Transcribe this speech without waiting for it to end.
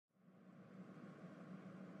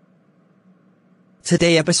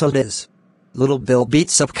Today episode is Little Bill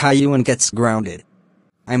beats up Caillou and gets grounded.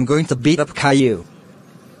 I'm going to beat up Caillou.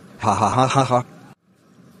 Ha ha ha ha ha.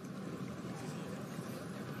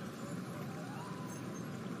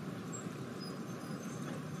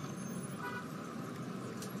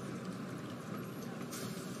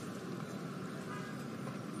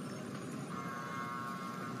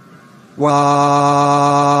 Wah!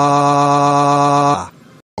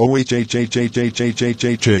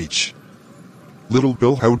 OHHHHHHHH. Little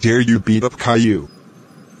Bill, how dare you beat up Caillou?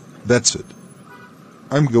 That's it.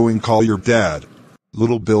 I'm going call your dad.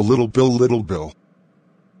 Little Bill, Little Bill, Little Bill.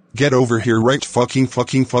 Get over here right fucking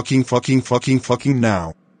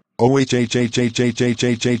now.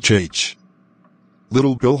 OHHHHHHHH.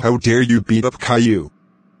 Little Bill, how dare you beat up Caillou?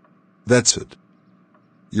 That's it.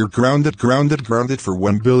 You're grounded for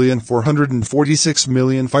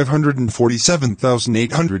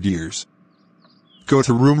 1,446,547,800 years. Go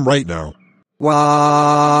to room right now. Wah!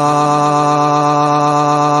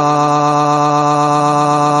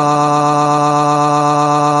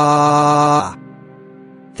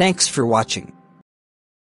 Thanks for watching.